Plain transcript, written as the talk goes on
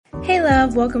Hey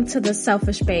love, welcome to the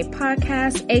Selfish Babe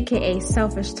podcast, aka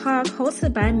Selfish Talk,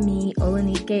 hosted by me,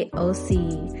 Olanike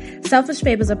OC. Selfish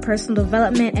Babe is a personal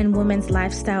development and women's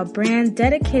lifestyle brand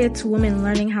dedicated to women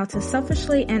learning how to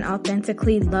selfishly and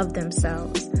authentically love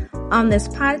themselves. On this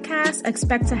podcast,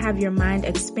 expect to have your mind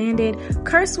expanded,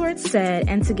 curse words said,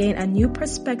 and to gain a new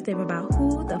perspective about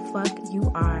who the fuck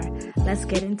you are. Let's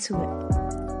get into it.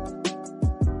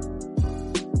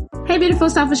 Hey beautiful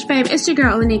Selfish Babe, it's your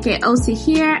girl Olanike OC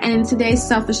here, and in today's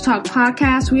Selfish Talk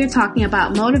podcast, we are talking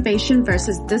about motivation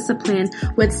versus discipline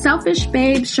with Selfish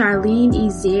Babe Charlene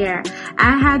Ezier.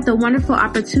 I had the wonderful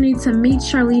opportunity to meet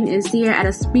Charlene Ezier at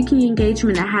a speaking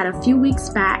engagement I had a few weeks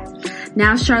back.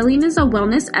 Now, Charlene is a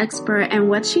wellness expert, and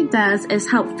what she does is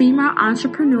help female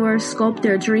entrepreneurs sculpt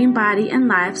their dream body and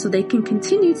life so they can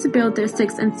continue to build their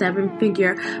 6- and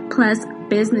 7-figure plus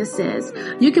businesses.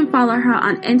 You can follow her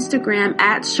on Instagram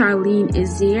at Charlene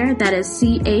Ezier. That is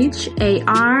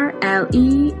CharleneIzere.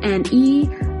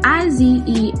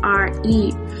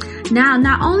 Now,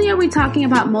 not only are we talking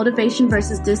about motivation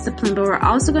versus discipline, but we're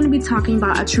also going to be talking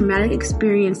about a traumatic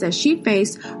experience that she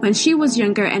faced when she was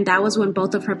younger, and that was when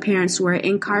both of her parents were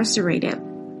incarcerated.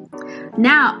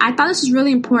 Now, I thought this was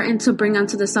really important to bring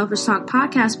onto the Selfish Talk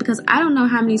podcast because I don't know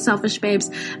how many selfish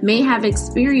babes may have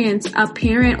experienced a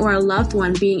parent or a loved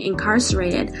one being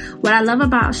incarcerated. What I love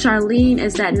about Charlene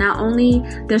is that not only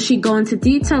does she go into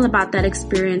detail about that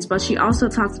experience, but she also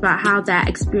talks about how that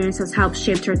experience has helped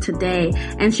shape her today.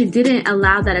 And she didn't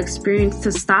allow that experience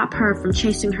to stop her from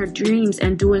chasing her dreams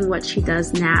and doing what she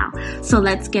does now. So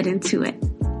let's get into it.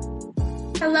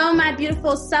 Hello, my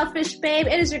beautiful Selfish Babe.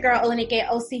 It is your girl, Olanike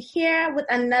OC here with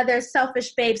another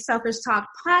Selfish Babe, Selfish Talk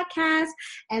podcast.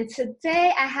 And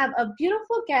today I have a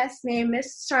beautiful guest named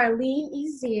Miss Charlene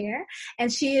Ezier,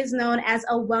 and she is known as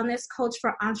a wellness coach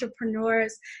for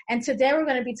entrepreneurs. And today we're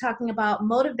going to be talking about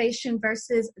motivation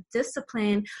versus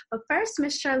discipline. But first,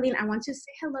 Miss Charlene, I want you to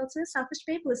say hello to the Selfish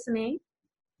Babe listening.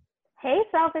 Hey,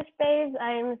 Selfish Babes.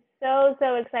 I'm so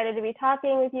excited to be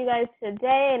talking with you guys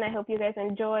today, and I hope you guys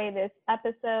enjoy this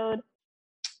episode.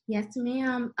 Yes,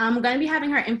 ma'am. I'm going to be having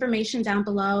her information down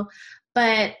below,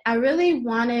 but I really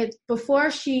wanted, before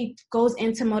she goes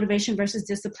into motivation versus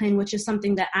discipline, which is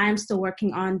something that I'm still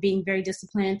working on, being very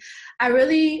disciplined, I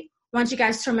really want you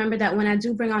guys to remember that when I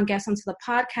do bring on guests onto the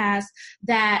podcast,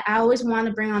 that I always want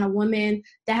to bring on a woman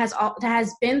that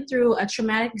has been through a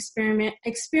traumatic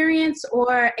experience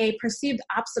or a perceived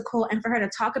obstacle, and for her to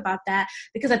talk about that,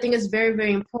 because I think it's very,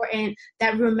 very important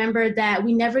that we remember that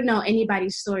we never know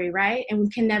anybody's story, right? And we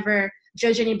can never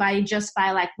judge anybody just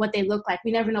by like what they look like.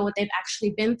 We never know what they've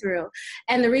actually been through.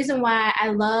 And the reason why I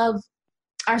love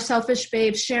our selfish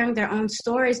babes sharing their own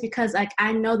stories, because like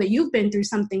I know that you've been through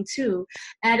something too,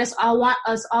 and I just want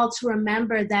us all to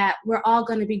remember that we're all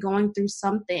going to be going through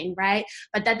something, right?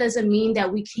 But that doesn't mean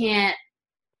that we can't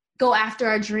go after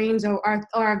our dreams or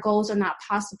our goals are not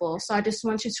possible. So I just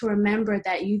want you to remember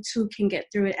that you too can get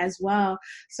through it as well.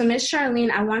 So Miss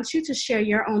Charlene, I want you to share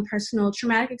your own personal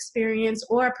traumatic experience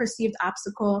or a perceived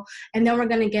obstacle, and then we're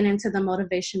going to get into the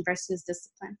motivation versus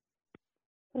discipline.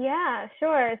 Yeah,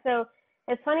 sure. So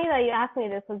it's funny that you asked me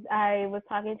this. I was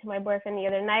talking to my boyfriend the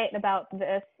other night about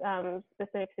this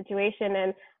specific situation,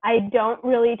 and I don't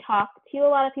really talk to a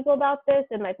lot of people about this,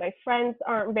 and like my friends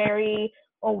aren't very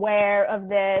aware of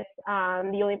this.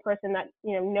 The only person that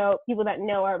know people that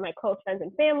know are my close friends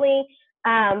and family.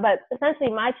 But essentially,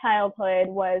 my childhood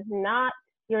was not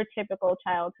your typical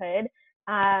childhood.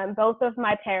 Both of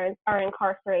my parents are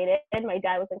incarcerated. My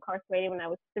dad was incarcerated when I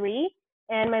was 3,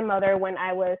 and my mother when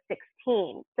I was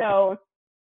 16. So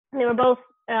they were both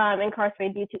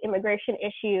incarcerated due to immigration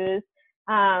issues.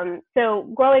 So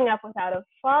growing up without a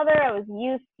father, I was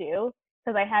used to,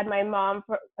 because I had my mom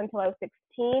until I was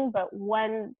 16. But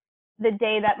when the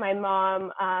day that my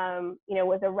mom,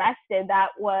 was arrested,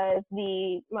 that was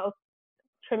the most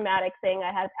traumatic thing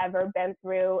I have ever been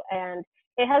through. And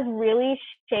it has really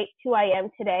shaped who I am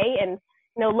today. And,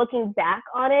 looking back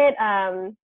on it,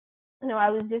 I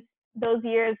was just those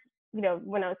years,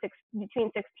 when I was between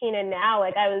 16 and now,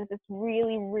 like I was just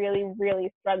really, really,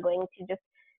 really struggling to just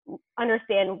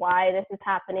understand why this is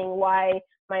happening, why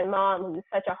my mom, who's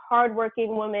such a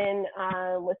hardworking woman,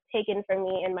 was taken from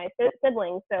me and my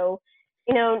siblings. So,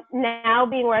 now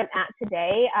being where I'm at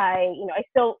today, I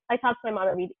talk to my mom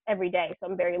every day. So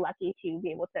I'm very lucky to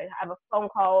be able to have a phone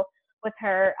call with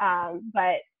her.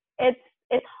 But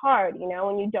it's hard,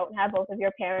 when you don't have both of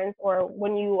your parents, or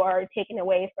when you are taken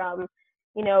away from,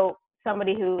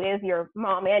 somebody who is your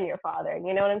mom and your father.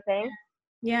 You know what I'm saying?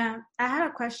 Yeah. I had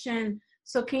a question.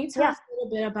 So can you tell us a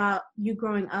little bit about you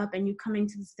growing up and you coming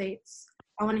to the States?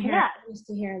 I want to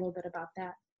hear a little bit about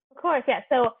that. Of course, yeah.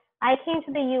 So I came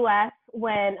to the U.S.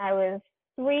 when I was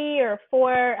 3 or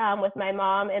 4 with my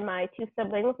mom and my 2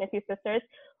 sisters,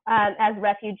 as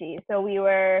refugees. So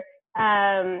we're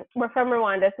from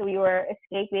Rwanda, so we were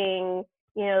escaping,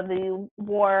 the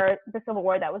war, the civil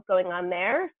war that was going on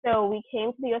there. So we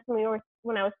came to the U.S.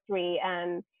 when I was 3,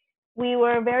 and we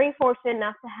were very fortunate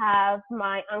enough to have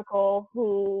my uncle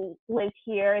who lived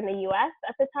here in the U.S.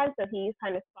 at the time, so he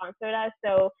kind of sponsored us.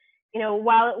 So,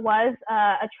 while it was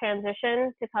a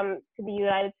transition to come to the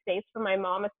United States for my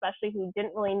mom, especially who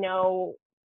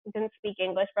didn't speak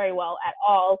English very well at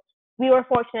all, we were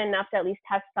fortunate enough to at least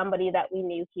have somebody that we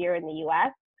knew here in the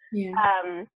U.S.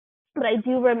 Yeah. But I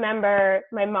do remember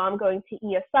my mom going to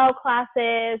ESL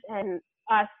classes and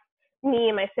me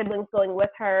and my siblings going with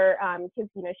her because,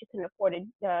 she couldn't afford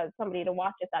somebody to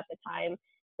watch us at the time.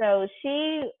 So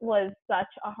she was such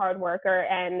a hard worker,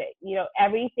 and,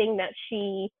 everything that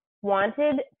she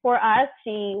wanted for us,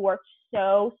 she worked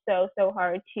so, so, so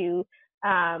hard to,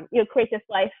 create this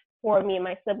life for me and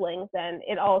my siblings. And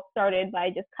it all started by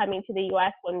just coming to the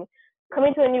U.S.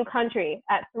 Coming to a new country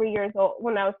at 3 years old,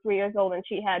 when I was 3 years old, and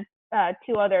she had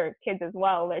 2 other kids as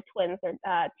well. They're twins, or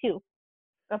 2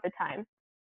 at the time.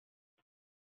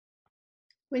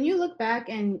 When you look back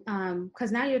and,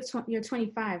 because now you're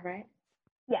 25, right?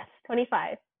 Yes,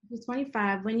 25. You're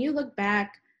 25. When you look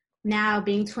back now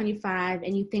being 25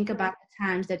 and you think about the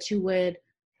times that you would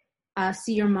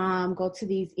see your mom go to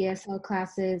these ESL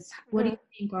classes, what do you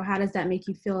think, or how does that make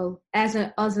you feel as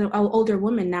an older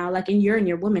woman now, like you're in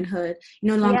your womanhood,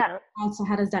 no longer? Also,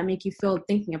 how does that make you feel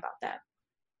thinking about that?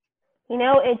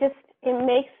 It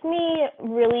makes me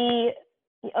really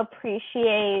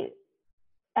appreciate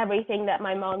everything that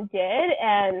my mom did,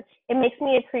 and it makes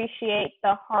me appreciate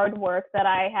the hard work that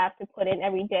I have to put in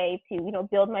every day to,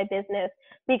 build my business,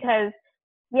 because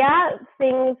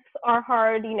things are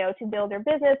hard, to build your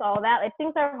business, all of that. Like,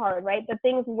 things are hard, right? But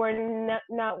things were not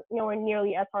nowhere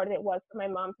nearly as hard as it was for my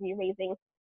mom to be raising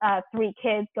 3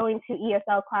 kids, going to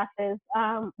ESL classes,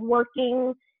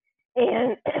 working,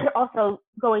 and also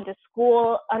going to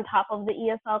school on top of the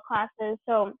ESL classes.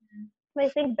 So when I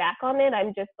think back on it,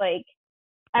 I'm just like,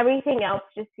 everything else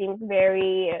just seems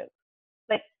very,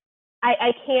 like,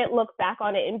 I can't look back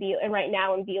on it and right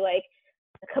now and be like,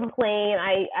 complain.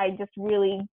 I just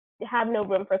really have no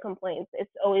room for complaints.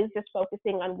 It's always just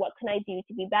focusing on what can I do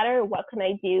to be better? What can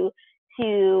I do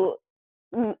to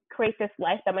create this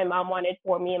life that my mom wanted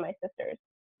for me and my sisters?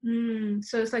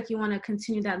 So it's like you want to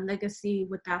continue that legacy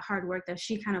with that hard work that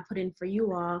she kind of put in for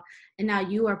you all, and now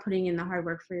you are putting in the hard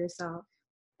work for yourself.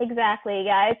 Exactly.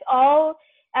 Yeah.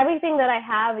 Everything that I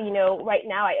have, right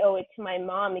now I owe it to my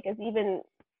mom, because even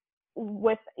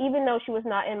though she was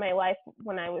not in my life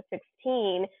when I was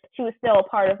 16, she was still a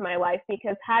part of my life,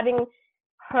 because having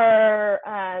her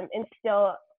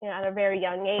instill at a very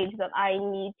young age that I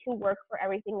need to work for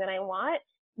everything that I want,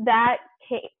 that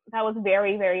was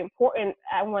very, very important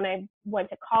when I went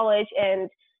to college and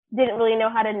didn't really know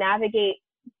how to navigate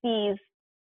these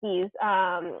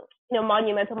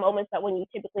monumental moments that when you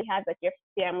typically have like your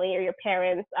family or your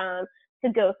parents to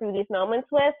go through these moments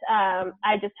with.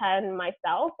 I just had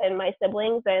myself and my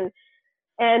siblings and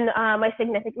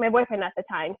my boyfriend at the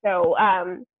time. So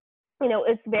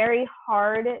it's very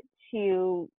hard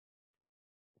to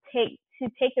take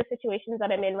the situations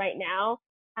that I'm in right now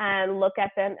and look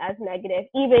at them as negative,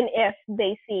 even if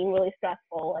they seem really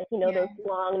stressful. Like, those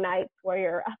long nights where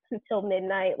you're up until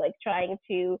midnight, like trying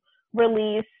to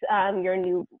release your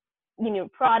new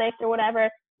product or whatever.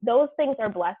 Those things are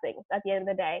blessings at the end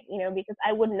of the day, because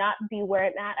I would not be where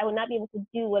I'm at. I would not be able to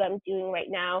do what I'm doing right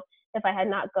now if I had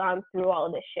not gone through all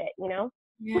of this shit,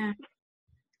 Yeah.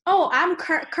 Oh, I'm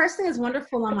cursing is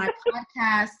wonderful on my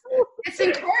podcast. It's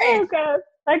encouraged. Oh, God.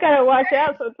 I gotta watch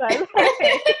out sometimes.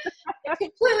 It's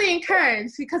completely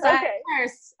encouraged, because I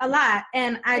curse a lot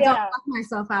and I don't lock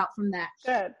myself out from that.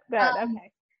 Good.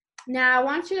 Okay. Now I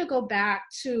want you to go back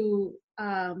to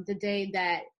the day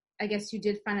that I guess you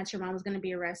did find out your mom was going to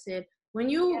be arrested. When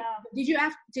did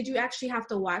you actually have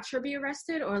to watch her be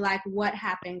arrested, or like what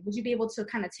happened? Would you be able to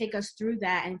kind of take us through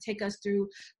that and take us through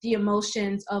the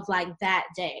emotions of like that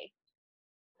day?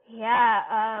 Yeah.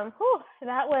 I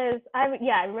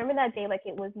remember that day like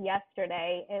it was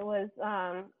yesterday. It was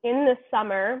in the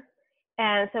summer,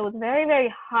 and so it was very,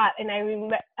 very hot. And I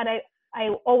remember, and I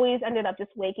always ended up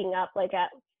just waking up like at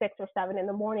 6 or 7 in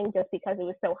the morning just because it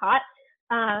was so hot.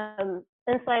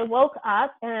 And so I woke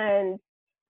up, and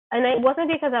it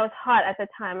wasn't because I was hot at the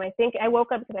time. I think I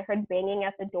woke up because I heard banging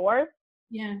at the door.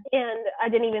 Yeah. And I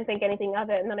didn't even think anything of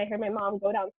it. And then I heard my mom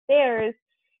go downstairs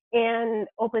and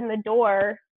open the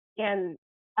door, and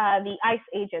the ICE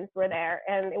agents were there,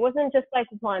 and it wasn't just like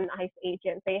one ICE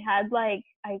agent. They had like,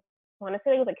 I want to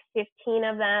say it was like 15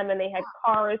 of them, and they had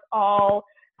cars all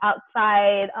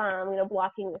outside,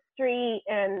 blocking the street.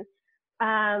 And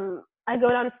I go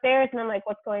downstairs and I'm like,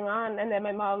 what's going on? And then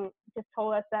my mom just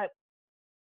told us that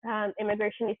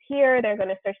immigration is here. They're going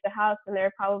to search the house, and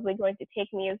they're probably going to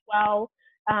take me as well.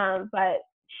 But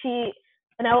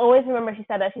and I'll always remember she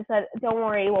said that. She said, don't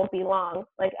worry, it won't be long.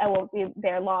 Like, I won't be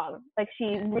there long. Like,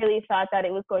 she really thought that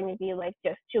it was going to be like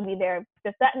she'll be there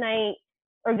just that night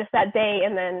or just that day,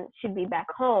 and then she'd be back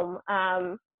home.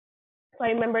 So I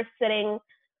remember sitting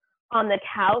on the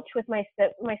couch with my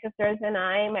sisters and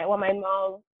I, while my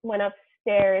mom went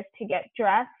upstairs to get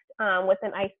dressed with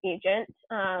an ICE agent,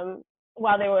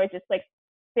 while there were just like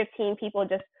 15 people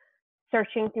just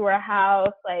searching through our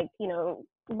house, like,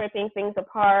 ripping things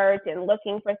apart and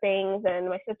looking for things. And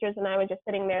my sisters and I were just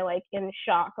sitting there like in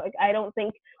shock. Like, I don't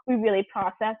think we really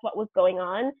processed what was going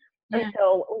on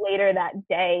until later that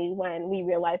day, when we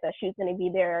realized that she was going to be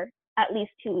there at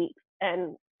least 2 weeks.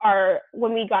 And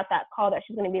when we got that call that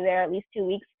she's going to be there at least 2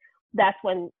 weeks, that's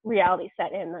when reality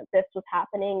set in, that this was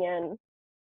happening, and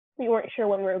we weren't sure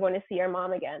when we were going to see our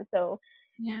mom again. So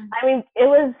I mean, it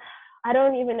was, I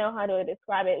don't even know how to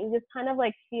describe it. It was just kind of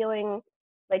like feeling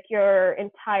like your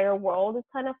entire world is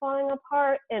kind of falling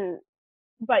apart,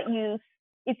 but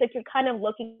it's like you're kind of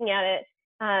looking at it,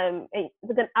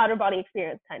 it's an outer body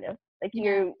experience, kind of like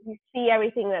you see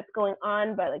everything that's going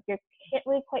on, but like you can't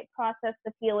really quite process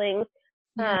the feelings.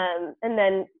 And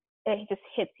then it just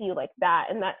hits you like that,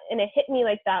 and it hit me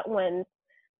like that when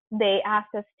they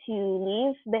asked us to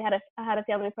leave. I had a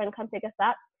family friend come pick us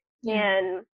up,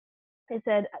 and they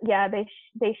said,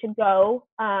 they should go,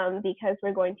 because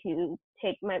we're going to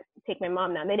take my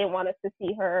mom now. They didn't want us to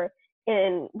see her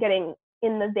getting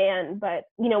in the van, but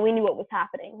we knew what was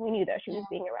happening. We knew that she was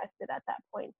being arrested at that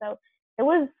point. So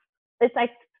it's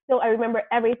like, still, I remember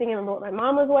everything. I remember what my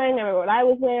mom was wearing. I remember what I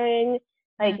was wearing.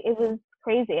 Like, it was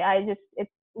crazy. It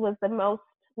was the most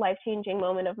life-changing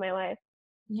moment of my life.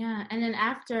 Yeah. And then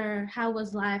how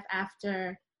was life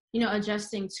after,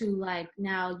 adjusting to, like,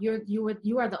 now you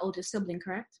are the oldest sibling,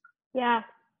 correct? Yeah.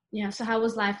 Yeah. So how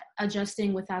was life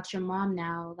adjusting without your mom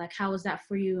now? Like, how was that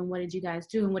for you, and what did you guys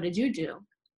do, and what did you do?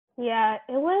 Yeah,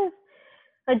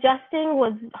 adjusting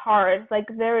was hard. Like,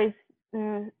 there is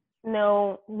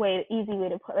no easy way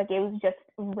to put, like, it was just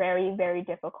very, very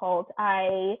difficult.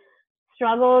 I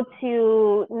struggled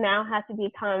to now have to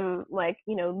become, like,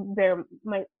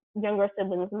 my younger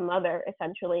sibling's mother,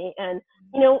 essentially. And,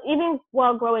 even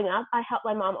while growing up, I helped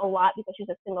my mom a lot because she's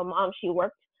a single mom. She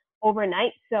worked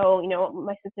overnight. So,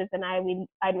 my sisters and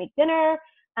I'd make dinner,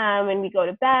 and we'd go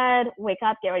to bed, wake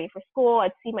up, get ready for school.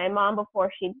 I'd see my mom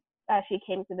before she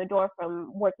came through the door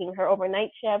from working her overnight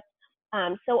shift.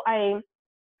 So I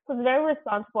was very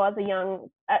responsible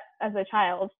as a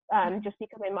child, just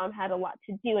because my mom had a lot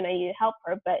to do and I needed to help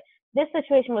her. But this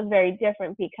situation was very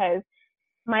different because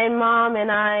my mom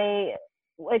and I,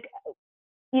 like,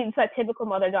 it's that typical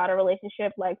mother-daughter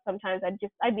relationship. Like, sometimes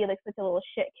I'd be like such a little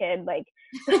shit kid, like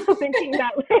thinking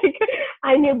that like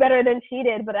I knew better than she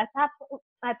did. But at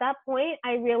that point,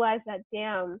 I realized that,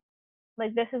 damn,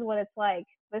 like, this is what it's like.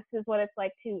 This is what it's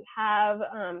like to have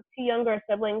two younger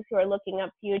siblings who are looking up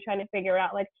to you, trying to figure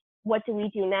out, like, what do we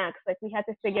do next? Like, we had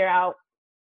to figure out,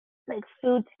 like,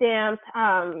 food stamps,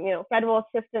 federal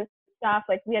assistance stuff.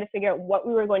 Like, we had to figure out what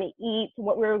we were going to eat,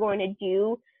 what we were going to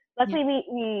do.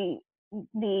 Luckily,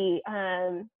 the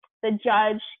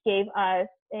judge gave us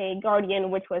a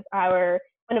guardian, which was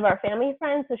one of our family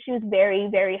friends. So she was very,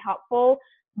 very helpful.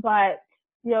 But,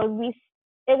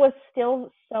 it was still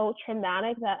so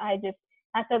traumatic that I just,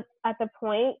 at the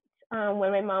point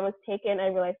when my mom was taken, I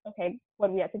realized, okay, what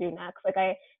do we have to do next? Like,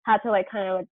 I had to, like, kind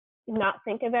of, like, not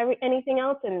think of anything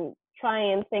else and try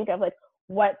and think of, like,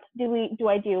 what do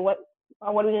I do? What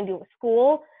are we going to do with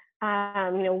school?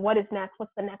 What is next?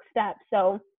 What's the next step?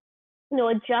 So,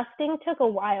 adjusting took a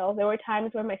while. There were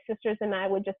times where my sisters and I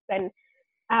would just spend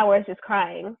hours just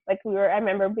crying. Like, I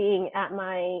remember being at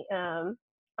my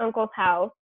uncle's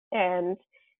house and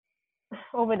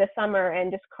over the summer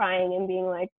and just crying and being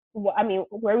like, where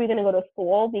are we going to go to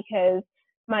school? Because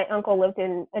my uncle lived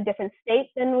in a different state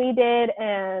than we did,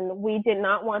 and we did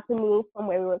not want to move from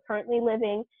where we were currently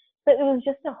living. So it was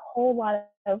just a whole lot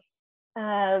of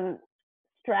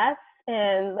stress.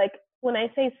 And, like, when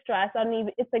I say stress,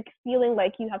 it's like feeling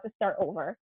like you have to start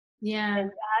over. Yeah. And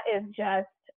that is just,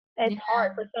 it's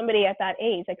hard for somebody at that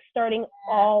age, like, starting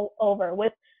all over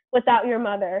without your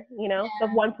mother, the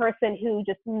one person who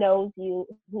just knows you,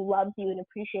 who loves you and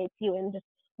appreciates you and just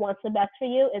wants the best for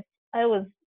you. It was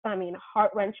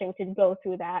heart-wrenching to go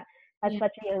through that. at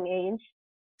such a young age.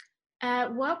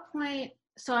 At what point,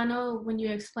 so I know when you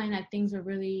explained that things were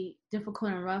really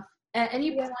difficult and rough, at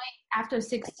any point after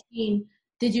 16,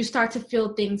 did you start to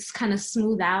feel things kind of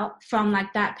smooth out from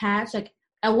like that patch? Like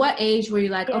at what age were you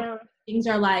like, okay, things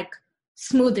are like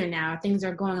smoother now, things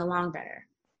are going along better?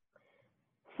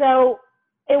 So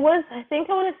it was, I think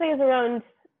I want to say it was around,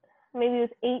 maybe it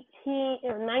was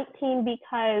 18 or 19,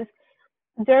 because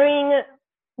during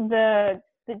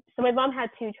so my mom had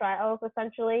 2 trials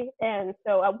essentially, and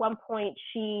so at one point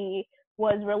she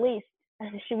was released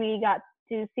and we got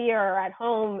to see her at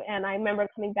home, and I remember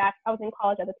coming back. I was in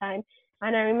college at the time,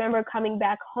 and I remember coming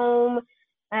back home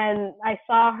and I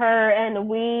saw her, and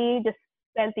we just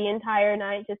spent the entire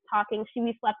night just talking.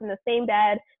 We slept in the same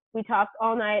bed. We talked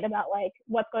all night about like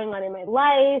what's going on in my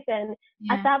life, and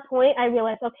at that point I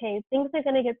realized, okay, things are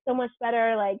going to get so much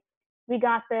better. Like, we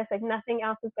got this, like nothing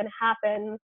else is going to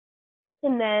happen.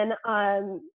 And then,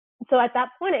 so at that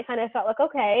point, it kind of felt like,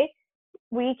 okay,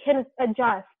 we can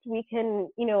adjust. We can,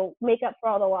 make up for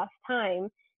all the lost time.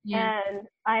 Yeah. And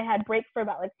I had breaks for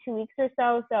about like 2 weeks or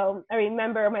so. So I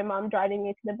remember my mom driving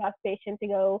me to the bus station to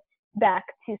go back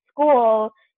to school.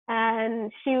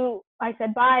 And I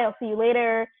said, bye, I'll see you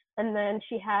later. And then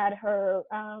she had her,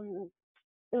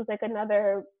 it was like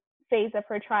another phase of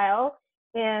her trial.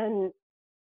 And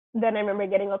then I remember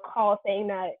getting a call saying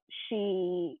that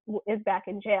she is back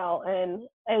in jail, and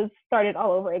it started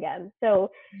all over again. So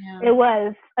I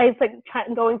was like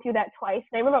going through that twice.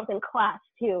 And I remember I was in class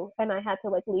too, and I had to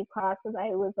like leave class because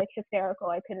I was like hysterical.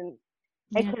 I couldn't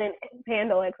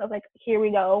handle it. So I was like, here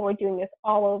we go. We're doing this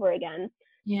all over again.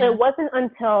 Yeah. So it wasn't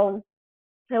until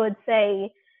I would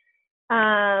say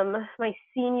my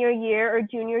senior year or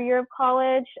junior year of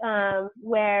college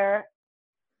where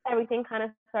everything kind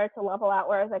of started to level out,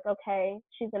 where I was like, okay,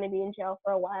 she's going to be in jail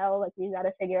for a while. Like, we got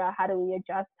to figure out how do we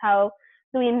adjust? How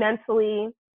do we mentally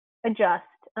adjust?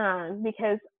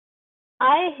 Because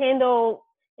I handle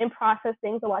and process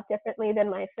things a lot differently than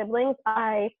my siblings.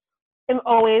 I am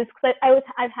always, because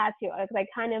I've had to, because I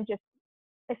kind of just,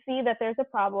 I see that there's a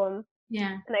problem.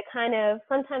 Yeah. And I kind of,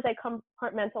 sometimes I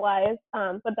compartmentalize,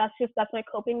 but that's my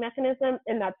coping mechanism.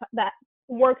 And that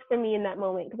works for me in that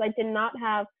moment, because I did not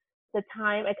have the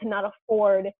time. I could not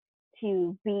afford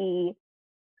to be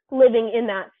living in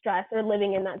that stress or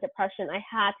living in that depression. I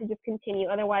had to just continue.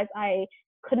 Otherwise, I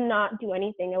could not do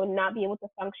anything. I would not be able to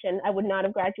function. I would not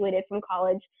have graduated from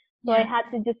college. So I had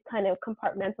to just kind of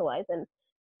compartmentalize. And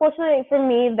fortunately for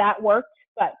me, that worked.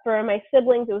 But for my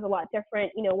siblings, it was a lot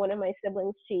different. One of my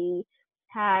siblings, she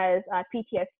has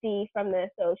PTSD from this,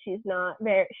 so she's not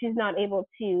able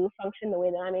to function the way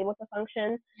that I'm able to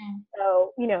function.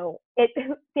 So, to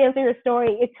answer your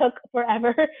story, it took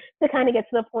forever to kind of get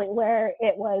to the point where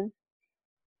I was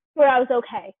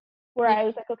okay, where I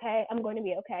was like, okay, I'm going to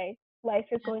be okay. Life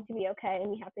is going to be okay,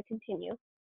 and we have to continue.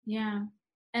 Yeah.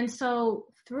 And so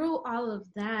through all of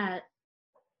that,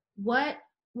 what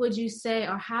would you say,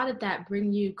 or how did that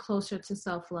bring you closer to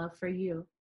self-love for you?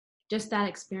 Just that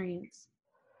experience.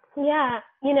 Yeah,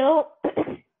 I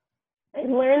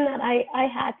learned that I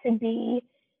had to be,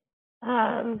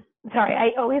 sorry,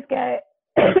 I always get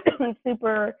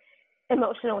super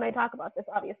emotional when I talk about this,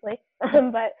 obviously.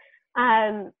 But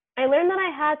I learned that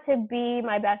I had to be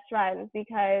my best friend,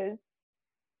 because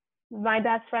my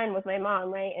best friend was my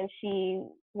mom, right? And she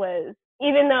was,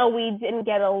 even though we didn't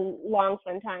get along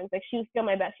sometimes, like, she was still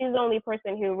my best. She's the only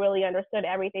person who really understood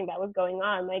everything that was going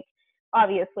on, like,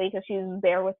 obviously, because she was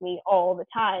there with me all the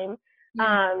time.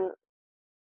 Yeah.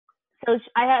 So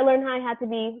I had learned how I had to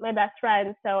be my best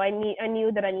friend. So I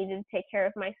knew that I needed to take care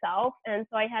of myself, and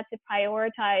so I had to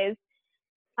prioritize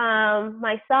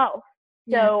myself.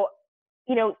 Yeah. So,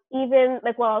 even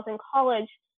like while I was in college,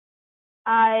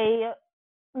 I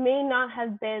may not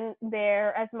have been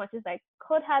there as much as I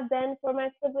could have been for my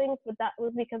siblings, but that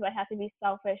was because I had to be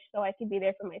selfish so I could be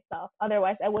there for myself.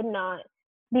 Otherwise, I would not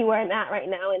be where I'm at right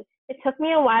now. And it took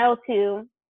me a while to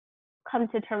come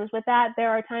to terms with that. There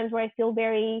are times where I feel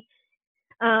very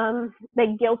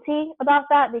like guilty about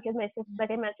that, because my sister,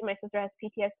 like I mentioned, my sister has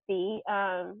PTSD,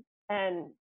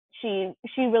 and she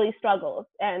really struggles.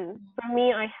 And for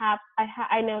me,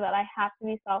 I know that I have to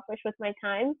be selfish with my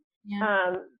time.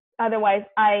 Yeah. Otherwise,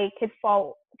 I could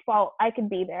fall. I could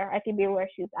be there. I could be where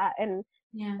she's at. And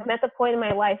I'm at the point in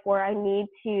my life where I want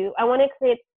to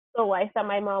create the life that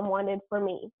my mom wanted for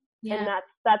me. Yeah. And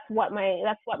that's what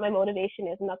my motivation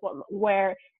is, and that's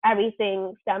where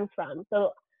everything stems from.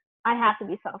 So I have to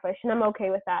be selfish, and I'm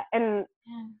okay with that. And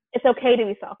it's okay to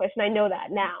be selfish, and I know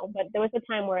that now. But there was a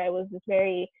time where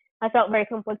I felt very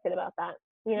conflicted about that,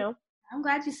 I'm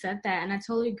glad you said that, and I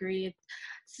totally agree.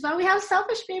 So why we have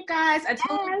Selfish Babe, guys. I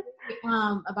totally agree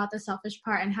about the selfish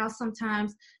part and how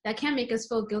sometimes that can make us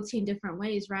feel guilty in different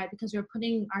ways, right? Because we're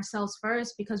putting ourselves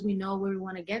first because we know where we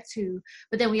want to get to,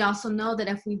 but then we also know that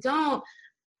if we don't,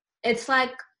 it's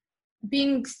like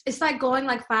going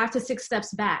like 5 to 6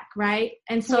 steps back, right?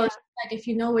 And so it's like if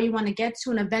you know where you want to get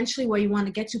to and eventually where you want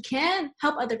to get to can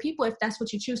help other people if that's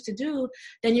what you choose to do,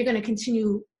 then you're going to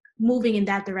continue moving in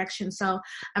that direction. So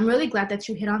I'm really glad that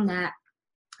you hit on that.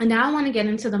 And now I want to get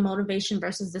into the motivation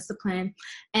versus discipline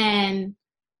and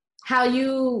how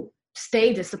you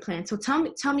stay disciplined. So tell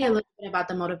me a little bit about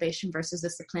the motivation versus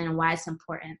discipline and why it's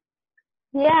important.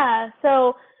 Yeah.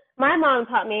 So my mom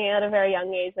taught me at a very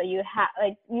young age that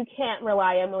you can't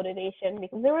rely on motivation,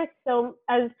 because there was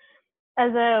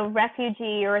as a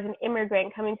refugee or as an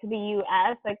immigrant coming to the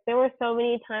U.S., like there were so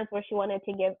many times where she wanted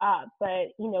to give up, but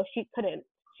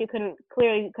she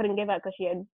clearly couldn't give up because she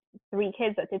had 3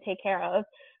 kids to take care of.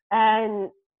 And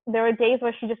there were days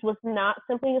where she just was not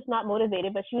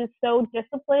motivated, but she was so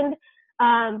disciplined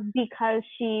because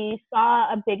she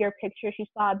saw a bigger picture. She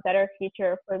saw a better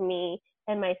future for me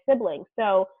and my siblings.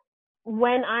 So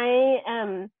when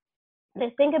I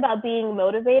think about being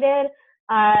motivated,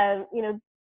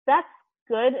 that's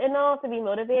good and all to be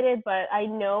motivated, but I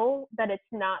know that it's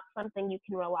not something you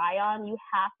can rely on. You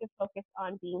have to focus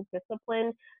on being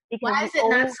disciplined. Because why is it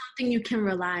not something you can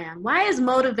rely on? Why is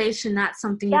motivation not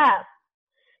something you can?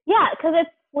 Yeah, because it's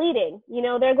fleeting.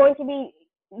 There are going to be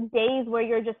days where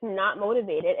you're just not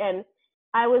motivated. And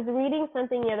I was reading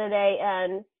something the other day,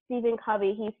 and Stephen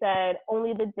Covey, he said,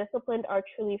 only the disciplined are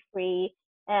truly free,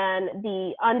 and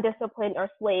the undisciplined are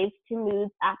slaves to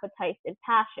moods, appetites, and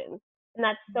passions. And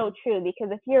that's so true,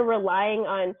 because if you're relying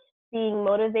on being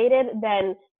motivated,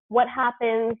 then what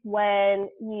happens when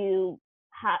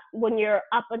you're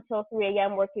up until 3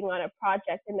 a.m. working on a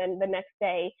project, and then the next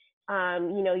day,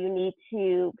 you need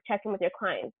to check in with your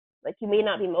clients? Like, you may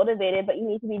not be motivated, but you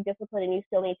need to be disciplined and you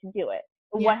still need to do it.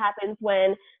 Yeah. What happens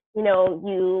when,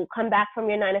 you come back from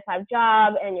your 9-to-5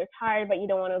 job and you're tired, but you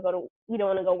don't want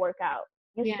to go work out?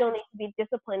 You still need to be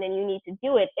disciplined and you need to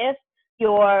do it. If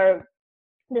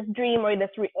this dream or this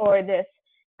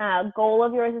goal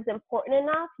of yours is important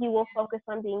enough, you will focus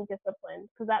on being disciplined,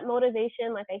 because that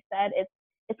motivation, like I said,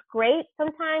 it's great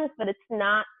sometimes, but it's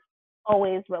not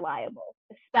always reliable,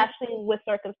 especially with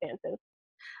circumstances.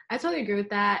 I totally agree with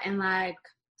that. And like,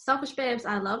 Selfish Babes,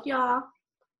 I love y'all.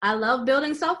 I love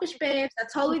building Selfish Babes. I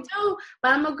totally do.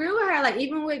 But I'm agree with her. Like,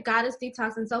 even with Goddess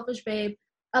Detox and Selfish Babe,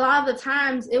 a lot of the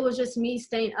times it was just me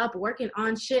staying up working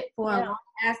on shit for a long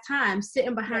ass time,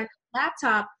 sitting behind the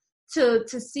laptop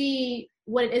to see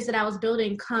what it is that I was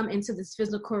building come into this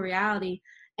physical reality.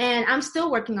 And I'm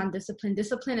still working on discipline.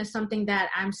 Discipline is something that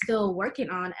I'm still working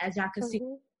on, as y'all can see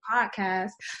in the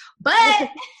podcast. But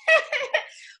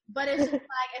but it's just like,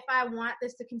 if I want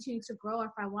this to continue to grow,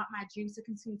 if I want my dreams to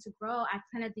continue to grow, I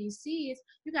planted these seeds.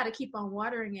 You got to keep on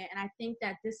watering it. And I think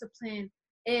that discipline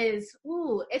is,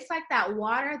 it's like that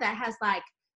water that has like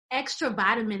extra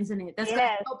vitamins in it. That's going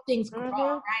to help things grow,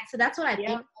 right? So that's what I think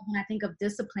of when I think of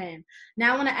discipline.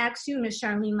 Now I want to ask you, Ms.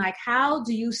 Charlene, like, how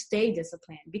do you stay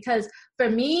disciplined? Because for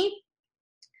me,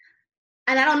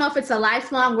 and I don't know if it's a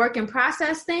lifelong work in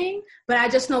process thing, but I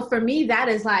just know for me, that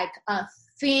is like a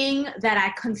thing that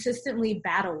I consistently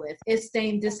battle with, is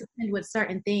staying disciplined with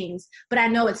certain things, but I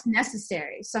know it's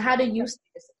necessary. So how do you stay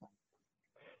disciplined?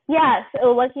 Yeah,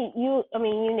 so like you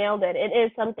nailed it. It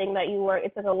is something that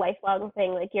it's like a lifelong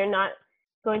thing. Like, you're not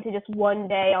going to just one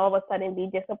day all of a sudden be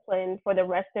disciplined for the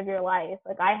rest of your life.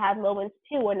 Like, I have moments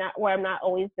too where I'm not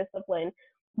always disciplined.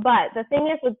 But the thing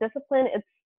is, with discipline,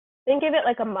 think of it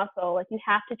like a muscle. Like, you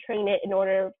have to train it in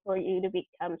order for you to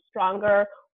become stronger.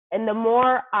 And the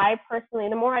more I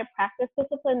practice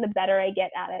discipline, the better I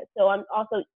get at it. So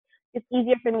it's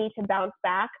easier for me to bounce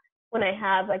back when I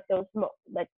have like those,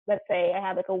 like, let's say I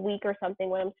have like a week or something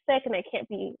when I'm sick and I can't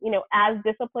be, as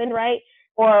disciplined, right?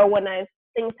 Or when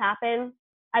things happen,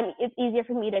 it's easier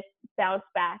for me to bounce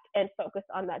back and focus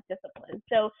on that discipline.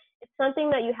 So it's something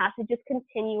that you have to just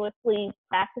continuously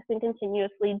practice and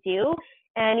continuously do.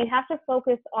 And you have to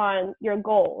focus on your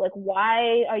goal. Like,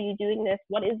 why are you doing this?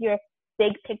 What is your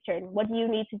big picture? And what do you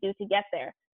need to do to get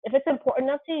there? If it's important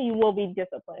enough to you, you will be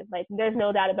disciplined. Like, there's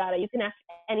no doubt about it. You can ask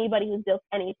anybody who's built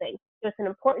anything. If it's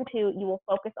important to you, you will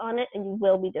focus on it and you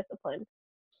will be disciplined.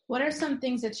 What are some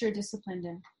things that you're disciplined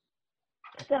in?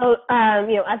 So,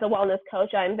 as a wellness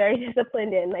coach, I'm very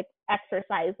disciplined in like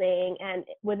exercising and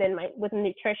with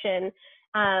nutrition.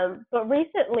 But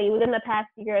recently, within the past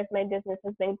year, as my business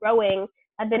has been growing,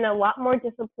 I've been a lot more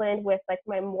disciplined with like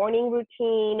my morning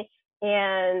routine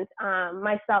and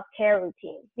my self-care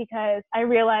routine, because I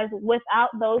realized without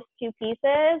those two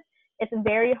pieces, it's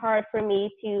very hard for me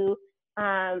to,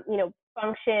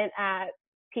 function at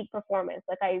peak performance.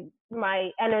 Like my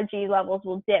energy levels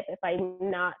will dip if I'm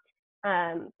not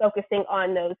focusing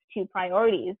on those two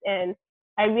priorities. And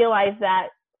I realized that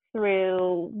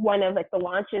through one of like the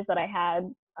launches that I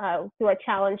had, through a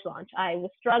challenge launch. I was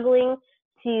struggling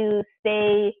to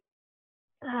stay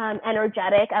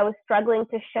energetic. I was struggling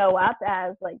to show up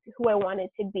as like who I wanted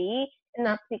to be. And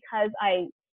that's because I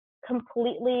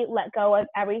completely let go of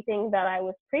everything that I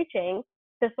was preaching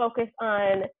to focus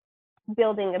on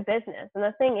building a business. And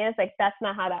the thing is, like, that's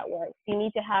not how that works. You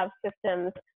need to have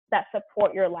systems that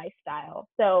support your lifestyle.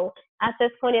 So at this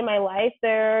point in my life,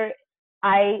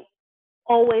 I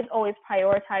always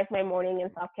prioritize my morning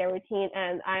and self-care routine,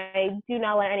 and I do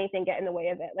not let anything get in the way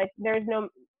of it. Like, there's no,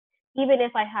 even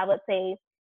if I have, let's say,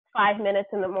 5 minutes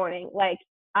in the morning, like,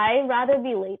 I'd rather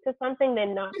be late to something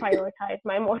than not prioritize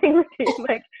my morning routine.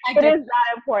 Like, it is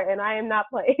that important. I am not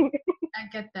playing. I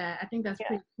get that. I think that's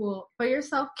pretty cool. For your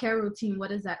self-care routine, what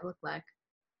does that look like?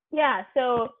 Yeah.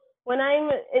 So when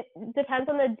it depends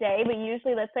on the day, but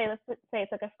usually let's say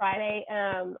it's like a Friday.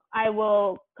 I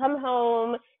will come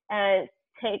home and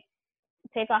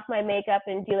take off my makeup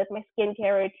and do like my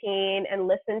skincare routine and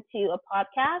listen to a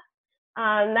podcast.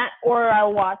 Or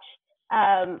I'll watch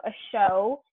a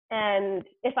show. And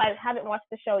if I haven't watched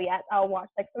the show yet, I'll watch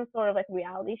like some sort of like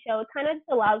reality show. It kind of just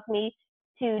allows me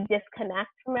to disconnect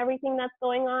from everything that's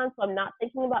going on. So I'm not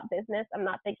thinking about business. I'm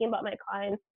not thinking about my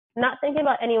clients. I'm not thinking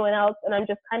about anyone else. And I'm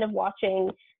just kind of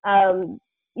watching,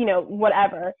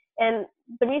 whatever. And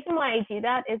the reason why I do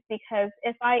that is because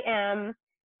if I am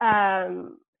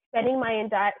spending my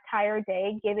entire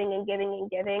day giving and giving and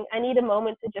giving, I need a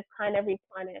moment to just kind of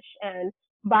replenish. And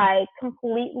by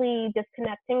completely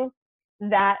disconnecting,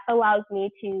 that allows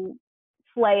me to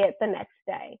slay it the next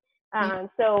day.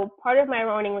 So part of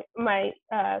my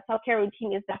self-care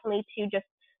routine is definitely to just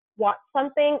watch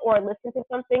something or listen to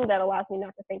something that allows me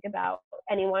not to think about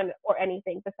anyone or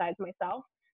anything besides myself.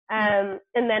 And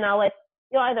then I'll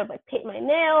either like paint my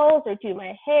nails or do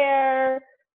my hair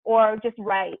or just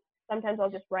write. Sometimes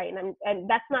I'll just write, and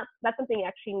that's something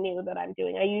actually new that I'm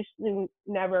doing. I usually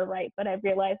never write, but I've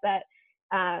realized that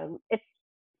it's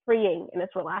freeing and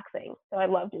it's relaxing. So I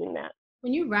love doing that.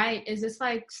 When you write, is this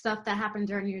like stuff that happened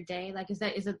during your day? Like, is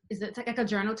it like a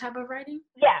journal type of writing?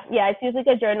 Yeah, it's usually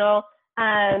like a journal.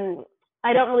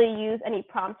 I don't really use any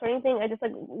prompts or anything. I just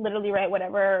like literally write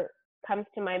whatever comes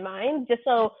to my mind, just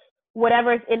so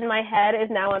whatever's in my head is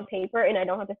now on paper and I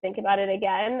don't have to think about it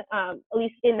again, at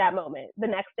least in that moment. The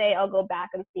next day I'll go back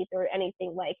and see through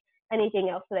anything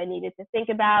else that I needed to think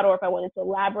about, or if I wanted to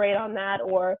elaborate on that,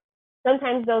 or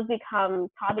sometimes those become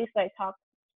topics that I talk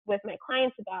with my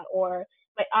clients about or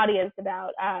my audience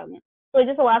about. So it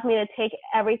just allows me to take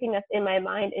everything that's in my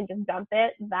mind and just dump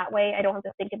it. That way I don't have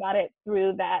to think about it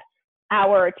through that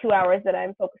hour or 2 hours that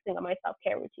I'm focusing on my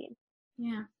self-care routine.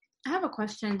 Yeah. I have a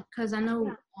question because I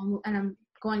know, and I'm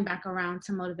going back around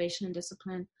to motivation and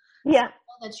discipline. Yeah.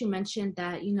 So that you mentioned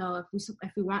that,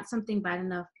 if we want something bad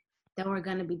enough, then we're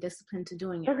going to be disciplined to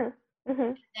doing it. Mm-hmm.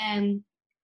 Mm-hmm. And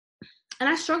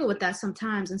I struggle with that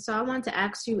sometimes. And so I wanted to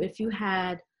ask you if you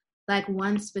had like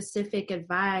one specific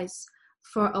advice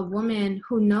for a woman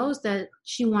who knows that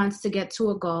she wants to get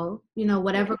to a goal,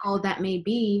 whatever goal that may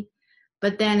be,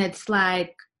 but then it's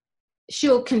like she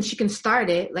can start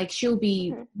it, like she'll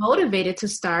be motivated to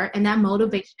start, and that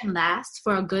motivation lasts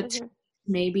for a good 2 weeks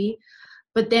maybe,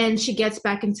 but then she gets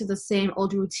back into the same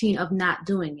old routine of not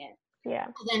doing it. Yeah.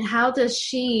 So then how does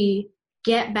she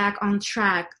get back on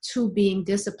track to being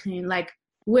disciplined? Like,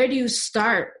 where do you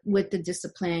start with the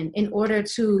discipline in order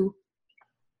to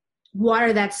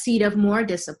water that seed of more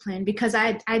discipline? Because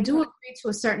I do agree to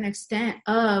a certain extent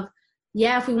of,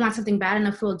 if we want something bad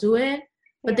enough, we'll do it.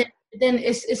 But then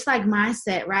it's like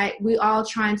mindset, right? We all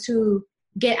trying to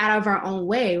get out of our own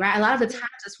way, right? A lot of the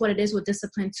times that's what it is with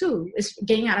discipline too. It's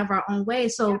getting out of our own way.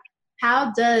 So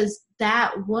how does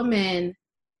that woman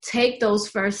take those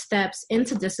first steps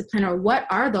into discipline, or what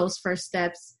are those first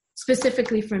steps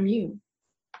specifically from you?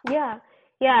 Yeah.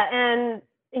 And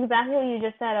exactly what you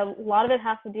just said, a lot of it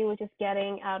has to do with just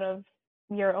getting out of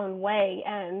your own way.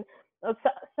 And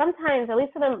sometimes, at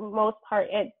least for the most part,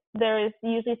 there is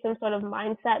usually some sort of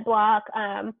mindset block.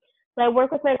 So I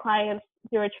work with my clients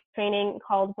through a training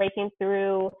called Breaking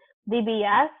Through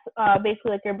BBS,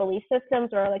 basically like your belief systems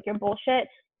or like your bullshit.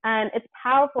 And it's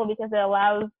powerful because it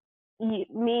allows me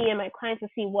and my clients to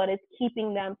see what is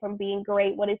keeping them from being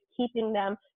great, what is keeping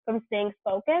them from staying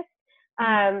focused.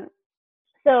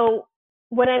 So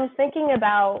when I'm thinking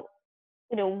about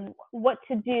what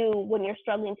to do when you're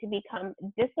struggling to become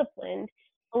disciplined,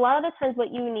 a lot of the times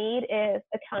what you need is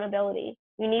accountability.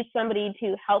 You need somebody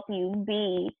to help you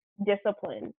be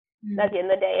disciplined at the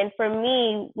end of the day. And for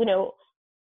me,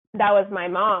 that was my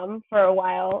mom for a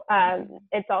while.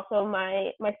 It's also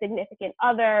my significant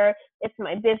other. It's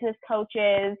my business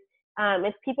coaches.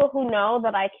 It's people who know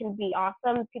that I can be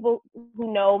awesome, people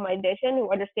who know my vision,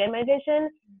 who understand my vision,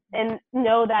 and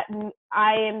know that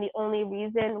I am the only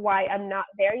reason why I'm not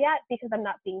there yet, because I'm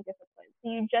not being disciplined.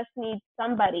 So you just need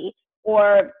somebody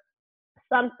or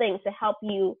something to help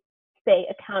you stay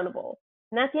accountable.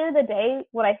 And at the end of the day,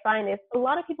 what I find is a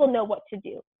lot of people know what to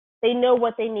do. They know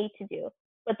what they need to do,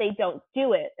 but they don't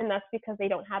do it. And that's because they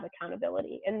don't have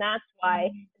accountability. And that's why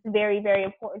it's very, very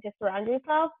important to surround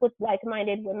yourself with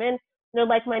like-minded women,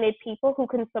 like-minded people who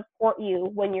can support you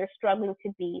when you're struggling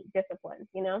to be disciplined,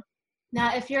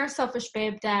 Now, if you're a selfish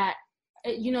babe that,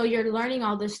 you're learning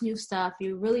all this new stuff,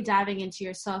 you're really diving into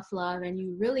your self-love, and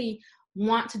you really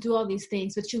want to do all these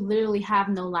things, but you literally have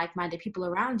no like-minded people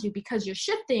around you because you're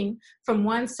shifting from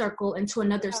one circle into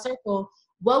another circle,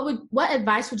 what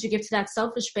advice would you give to that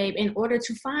selfish babe in order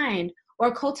to find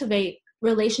or cultivate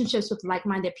relationships with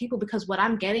like-minded people? Because what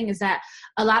I'm getting is that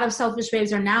a lot of selfish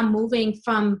babes are now moving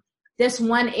from this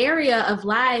one area of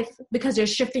life because they're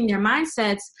shifting their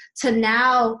mindsets to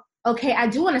now, okay, I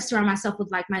do want to surround myself with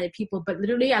like-minded people, but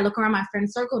literally I look around my friend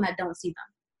circle and I don't see them.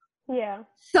 Yeah.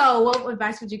 So what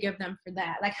advice would you give them for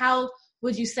that? Like, how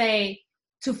would you say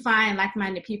to find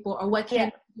like-minded people, or what can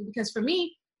you do? Because for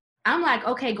me, I'm like,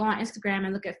 okay, go on Instagram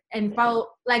and look at and follow,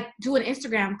 like do an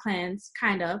Instagram cleanse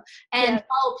kind of, and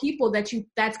follow people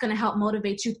that's going to help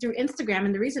motivate you through Instagram.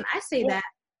 And the reason I say that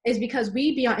is because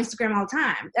we be on Instagram all the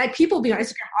time. Like people be on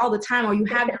Instagram all the time, or you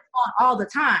have your phone all the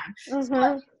time.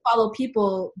 So follow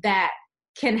people that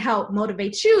can help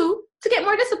motivate you to get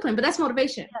more discipline, but that's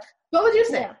motivation. What would you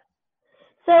say?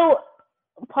 So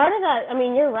part of that, I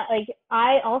mean, you're right. Like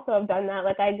I also have done that.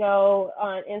 Like I go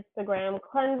on Instagram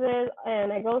cleanses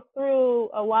and I go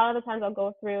through, a lot of the times I'll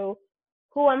go through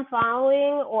who I'm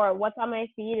following or what's on my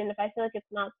feed. And if I feel like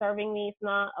it's not serving me, it's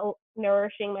not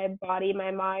nourishing my body,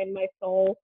 my mind, my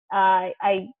soul, I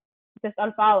just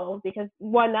unfollow, because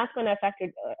one, that's going to affect your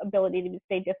ability to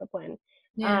stay disciplined.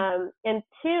 And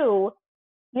two,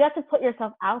 you have to put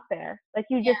yourself out there. Like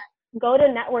you just go to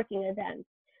networking events.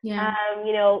 We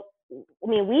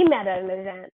met at an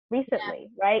event recently,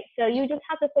 right? So you just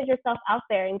have to put yourself out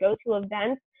there and go to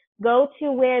events, go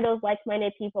to where those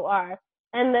like-minded people are.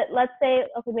 And let's say,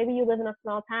 okay, maybe you live in a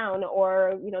small town,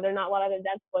 or, there are not a lot of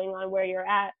events going on where you're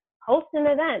at. Host an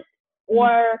event,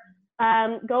 or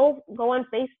go on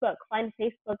Facebook, find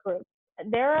Facebook groups.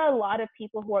 There are a lot of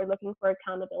people who are looking for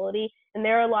accountability, and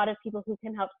there are a lot of people who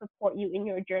can help support you in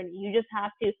your journey. You just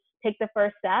have to take the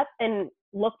first step and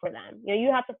look for them.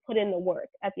 You have to put in the work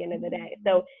at the end of the day.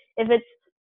 So if it's,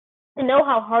 know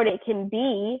how hard it can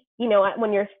be,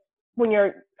 when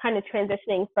you're kind of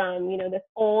transitioning from, this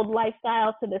old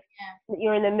lifestyle to this,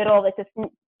 you're in the middle of like this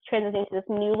transitioning to this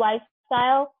new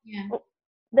lifestyle.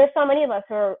 There's so many of us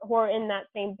who are in that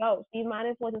same boat. So you might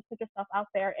as well just put yourself out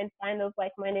there and find those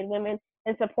like-minded women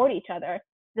and support each other.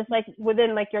 Just like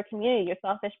within like your community, your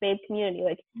Selfish Babe community,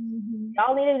 like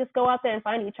y'all need to just go out there and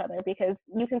find each other, because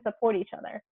you can support each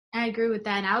other. I agree with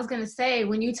that. And I was going to say,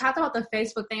 when you talked about the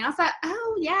Facebook thing, I was like,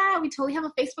 oh yeah, we totally have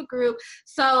a Facebook group.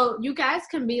 So you guys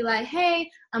can be like,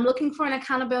 hey, I'm looking for an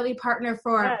accountability partner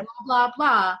for blah, blah,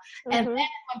 blah. And then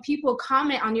when people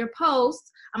comment on your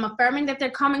post, I'm affirming that they're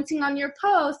commenting on your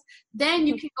post, then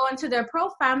you can go into their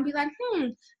profile and be like,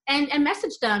 and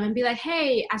message them and be like,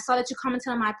 hey, I saw that you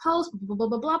commented on my post, blah, blah,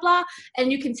 blah, blah, blah.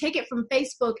 And you can take it from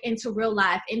Facebook into real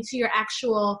life, into your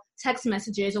actual text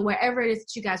messages or wherever it is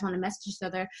that you guys want to message each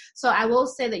other. So I will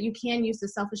say that you can use the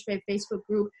Selfish Babe Facebook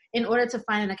group in order to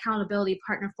find an accountability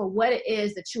partner for what it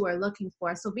is that you are looking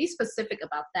for. So be specific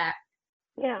about that.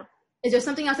 Yeah. Is there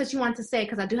something else that you want to say?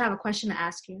 Because I do have a question to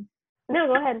ask you. No,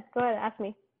 go ahead. Go ahead. Ask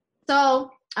me.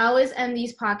 So I always end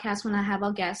these podcasts when I have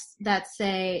a guest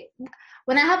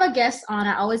when I have a guest on,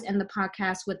 I always end the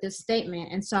podcast with this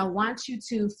statement. And so I want you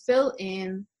to fill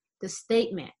in the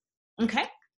statement. Okay?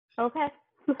 Okay.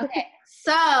 Okay.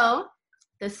 So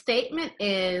the statement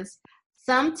is,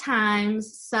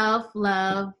 sometimes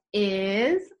self-love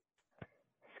is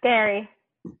scary.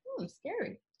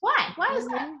 Scary. Why? Why is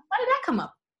that? Why did that come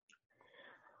up?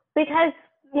 Because,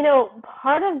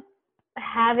 part of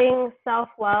having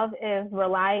self-love is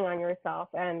relying on yourself.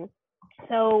 And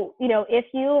so, if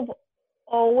you've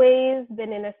always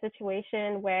been in a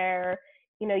situation where,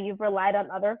 you've relied on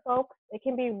other folks, it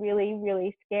can be really,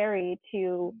 really scary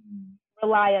to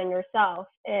rely on yourself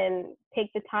and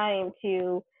take the time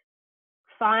to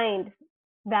find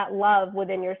that love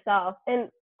within yourself. And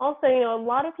also, you know, a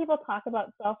lot of people talk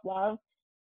about self-love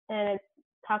and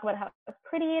talk about how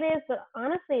pretty it is, but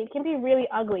honestly, it can be really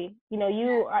ugly. You know,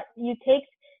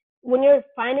 when you're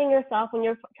finding yourself, when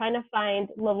you're trying to find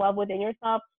the love within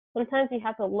yourself, sometimes you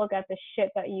have to look at the shit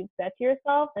that you've said to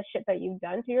yourself, the shit that you've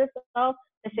done to yourself,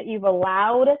 the shit you've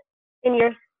allowed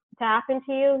to happen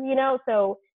to you, you know?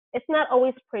 So it's not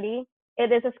always pretty.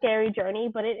 It is a scary journey,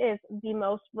 but it is the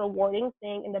most rewarding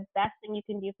thing, and the best thing you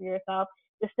can do for yourself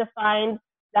is to find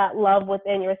that love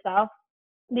within yourself.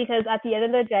 Because at the end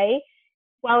of the day,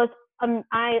 while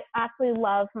I absolutely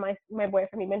love my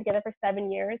boyfriend. We've been together for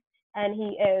 7 years, and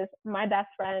he is my best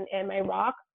friend and my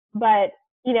rock. But,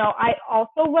 you know, I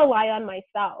also rely on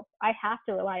myself. I have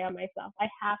to rely on myself. I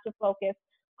have to focus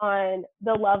on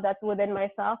the love that's within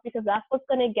myself, because that's what's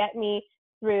going to get me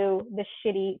through the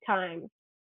shitty times,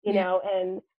 you know.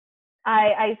 And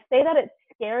I say that it's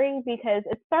scary because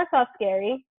it starts off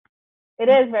scary. It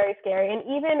is very scary. And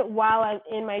even while I'm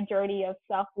in my journey of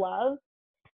self-love,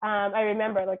 I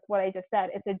remember, like what I just said,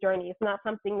 it's a journey. It's not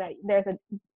something that there's a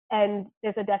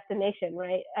destination,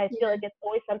 right? I feel like it's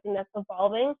always something that's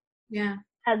evolving. Yeah.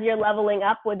 As you're leveling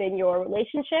up within your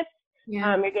relationships,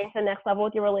 you're getting to the next level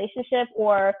with your relationship,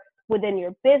 or within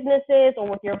your businesses, or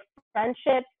with your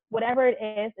friendships, whatever it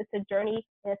is, it's a journey,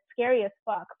 and it's scary as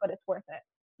fuck, but it's worth it.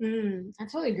 I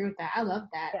totally agree with that. I love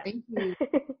that. Yeah. Thank you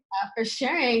for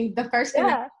sharing the first thing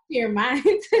that comes to your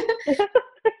mind.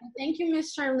 Thank you,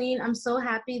 Miss Charlene. I'm so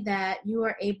happy that you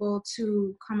are able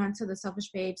to come onto the Selfish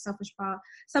Babe, Selfish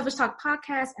Talk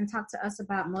podcast and talk to us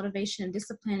about motivation and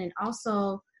discipline, and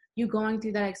also you going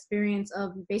through that experience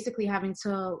of basically having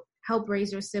to help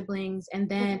raise your siblings, and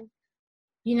then,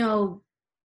 you know,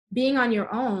 being on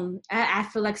your own. I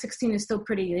feel like 16 is still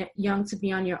pretty young to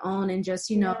be on your own, and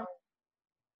just, you know,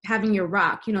 having your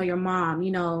rock, you know, your mom,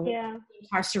 you know,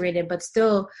 incarcerated, but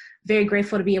still very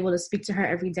grateful to be able to speak to her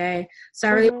every day. So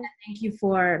I really want to thank you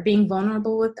for being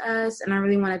vulnerable with us. And I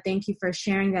really want to thank you for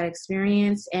sharing that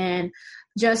experience and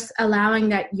just allowing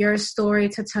that your story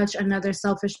to touch another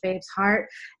Selfish Babe's heart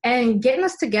and getting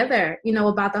us together, you know,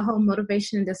 about the whole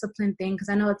motivation and discipline thing. Cause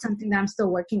I know it's something that I'm still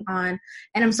working on,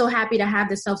 and I'm so happy to have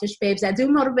the Selfish Babes that do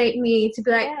motivate me to be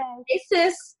like, hey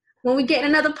sis, when we get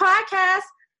another podcast,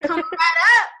 come right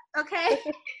up, okay?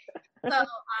 So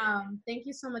thank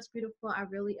you so much, beautiful. I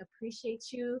really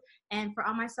appreciate you. And for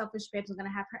all my Selfish Babes, I'm going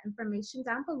to have her information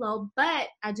down below. But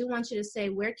I do want you to say,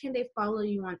 where can they follow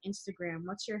you on Instagram?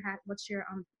 What's your tag?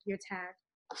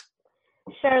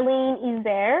 Charlene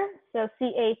Ivere, so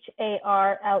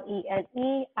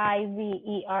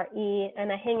CharleneIvere,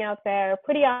 and I hang out there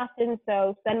pretty often.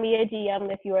 So send me a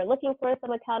DM if you are looking for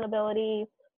some accountability,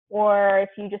 or if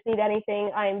you just need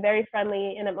anything. I am very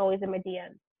friendly, and I'm always in my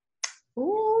DMs.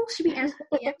 Ooh, she be answering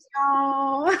DMs,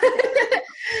 y'all.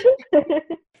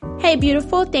 Hey,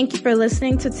 beautiful. Thank you for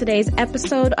listening to today's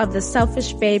episode of the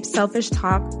Selfish Babe, Selfish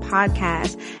Talk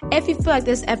podcast. If you feel like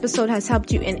this episode has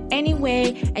helped you in any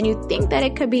way and you think that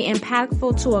it could be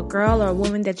impactful to a girl or a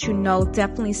woman that you know,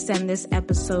 definitely send this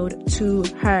episode to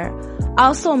her.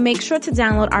 Also, make sure to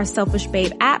download our Selfish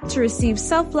Babe app to receive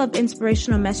self-love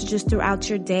inspirational messages throughout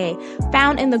your day,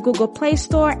 found in the Google Play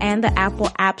Store and the Apple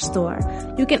App Store.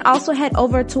 You can also head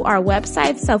over to our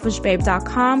website,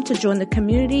 selfishbabe.com, to join the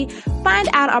community, find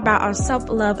out about our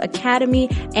Self-Love Academy,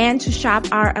 and to shop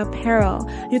our apparel.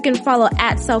 You can follow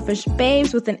at Selfish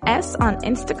Babes with an S on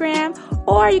Instagram,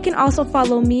 or you can also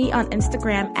follow me on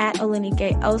Instagram at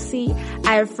OliniGayOC.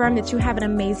 I affirm that you have an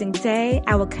amazing day.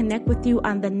 I will connect with you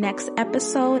on the next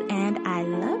episode, and I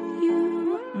love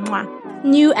you. Mwah.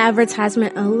 New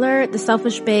advertisement alert. The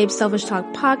Selfish Babe, Selfish Talk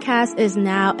podcast is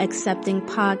now accepting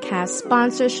podcast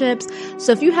sponsorships.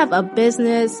 So if you have a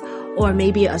business or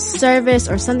maybe a service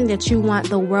or something that you want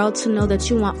the world to know, that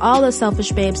you want all the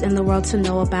Selfish Babes in the world to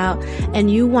know about,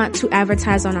 and you want to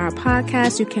advertise on our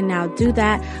podcast, you can now do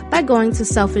that by going to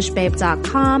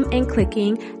selfishbabe.com and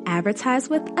clicking advertise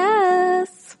with us.